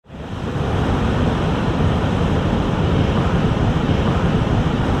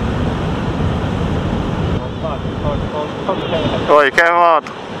Oi, came out.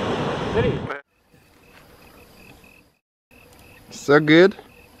 So good.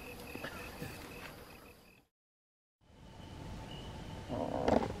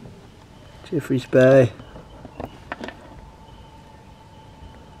 Jeffreys Bay.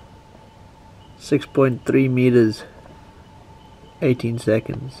 6.3 meters. 18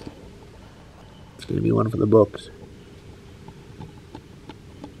 seconds. It's going to be one for the books.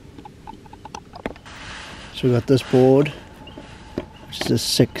 So we got this board, which is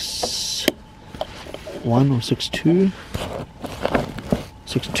a 6.1 or 6.2.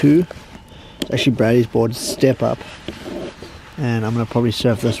 6.2. It's actually Brady's board, step up. And I'm going to probably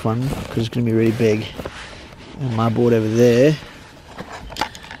surf this one because it's going to be really big. And my board over there,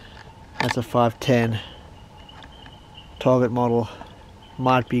 that's a 510 target model.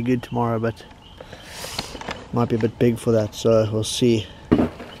 Might be good tomorrow, but might be a bit big for that, so we'll see.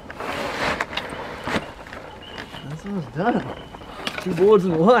 That's almost done. 2 boards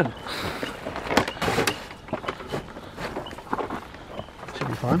in one. Should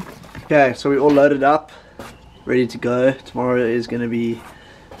be fun. Okay, so we all loaded up, ready to go. Tomorrow is going to be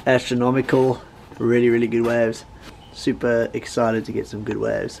astronomical, really good waves. Super excited to get some good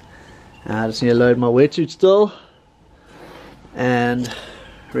waves. I just need to load my wetsuit still and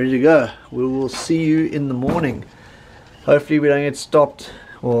ready to go. We will see you in the morning. Hopefully we don't get stopped,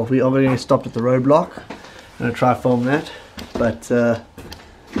 or we are going to get stopped at the roadblock. I'm going to try film that, but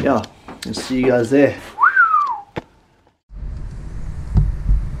yeah, I'll see you guys there.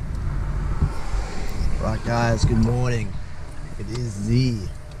 Right guys, good morning. It is the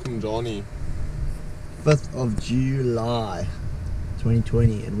Johnny. 5th of July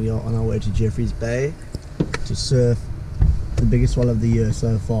 2020 and we are on our way to Jeffreys Bay to surf the biggest one of the year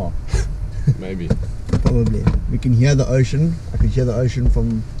so far. Maybe. Probably. We can hear the ocean. I could hear the ocean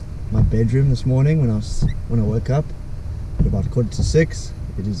from my bedroom this morning when I woke up at about 5:45.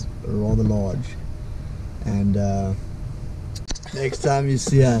 It is rather large. And next time you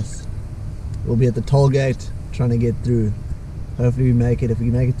see us, we'll be at the toll gate trying to get through. Hopefully we make it. If we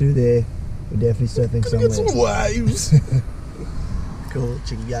can make it through there, we're definitely surfing somewhere. Get some waves. Cool,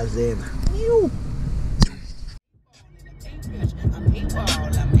 check you guys in.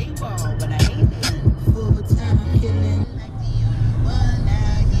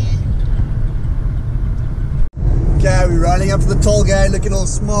 Okay, we're running up to the toll gate looking all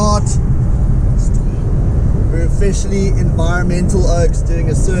smart. We're officially Environmental Oaks doing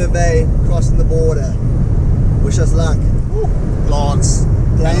a survey crossing the border. Wish us luck. Plants.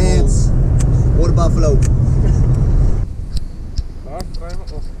 Plants. Water buffalo.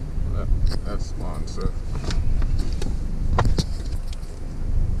 That's mine, sir.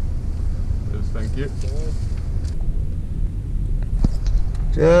 Yes, thank you.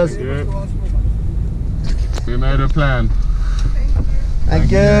 Cheers. Thank you. We made a plan.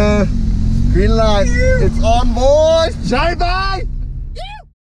 Thank you. Green light. It's on, boys. JB!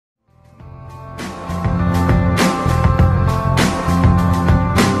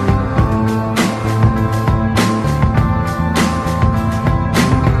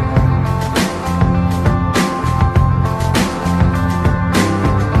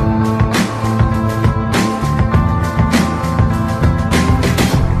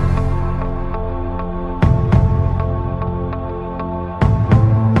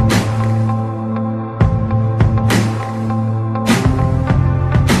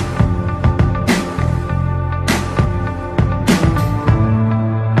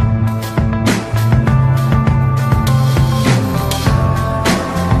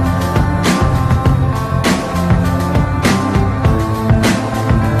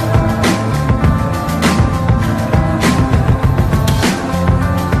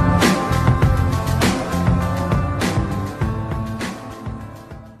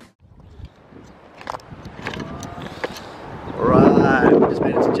 Alright, we just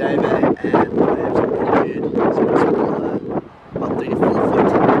made it to JB and the waves are pretty good. It's about 3 to 4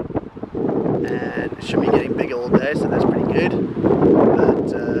 foot and it should be getting bigger all day, so that's pretty good.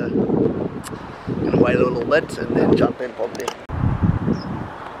 But I'm gonna wait a little bit and then jump in probably.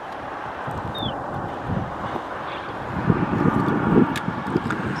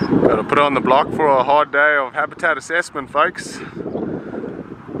 Gotta put on the block for a hard day of habitat assessment, folks.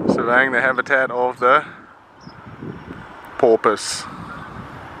 Surveying the habitat of the porpoise.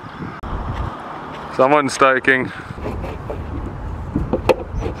 Someone's stoking.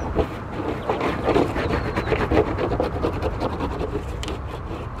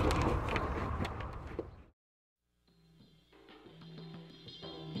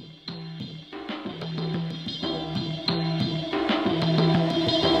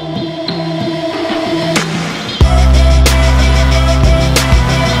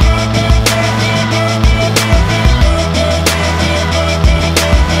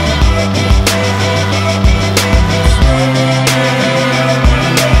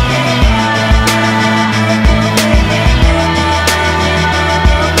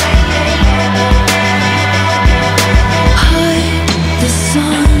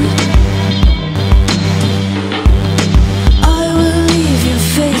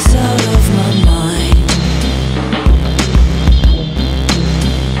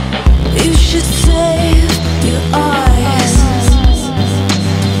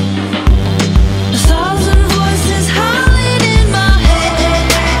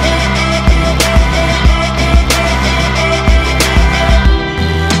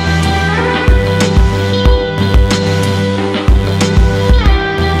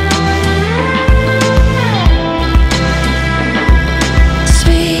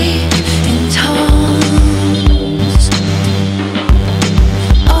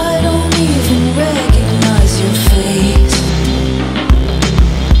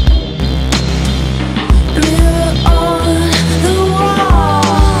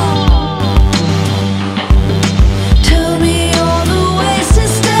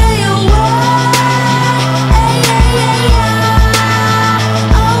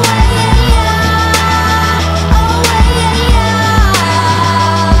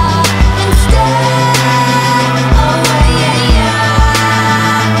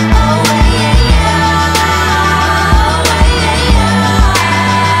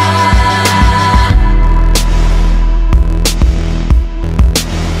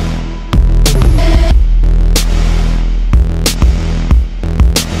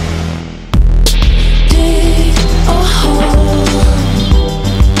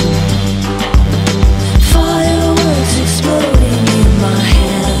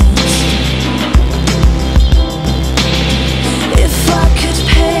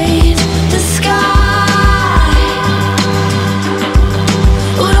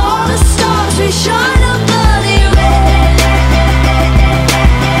 shine a bloody red.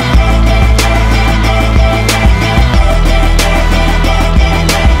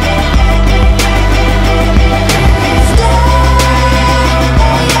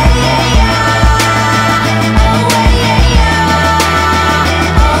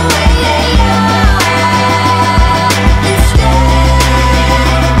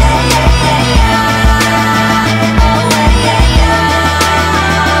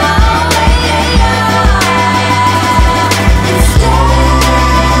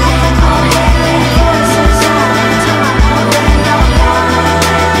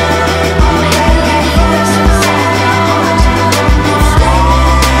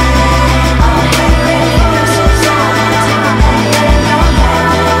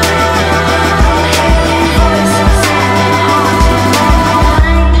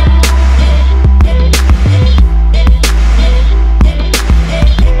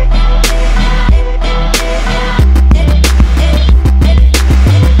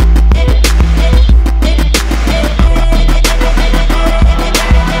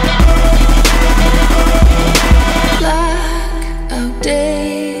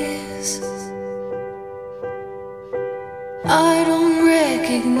 I don't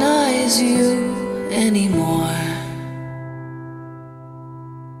recognize you anymore.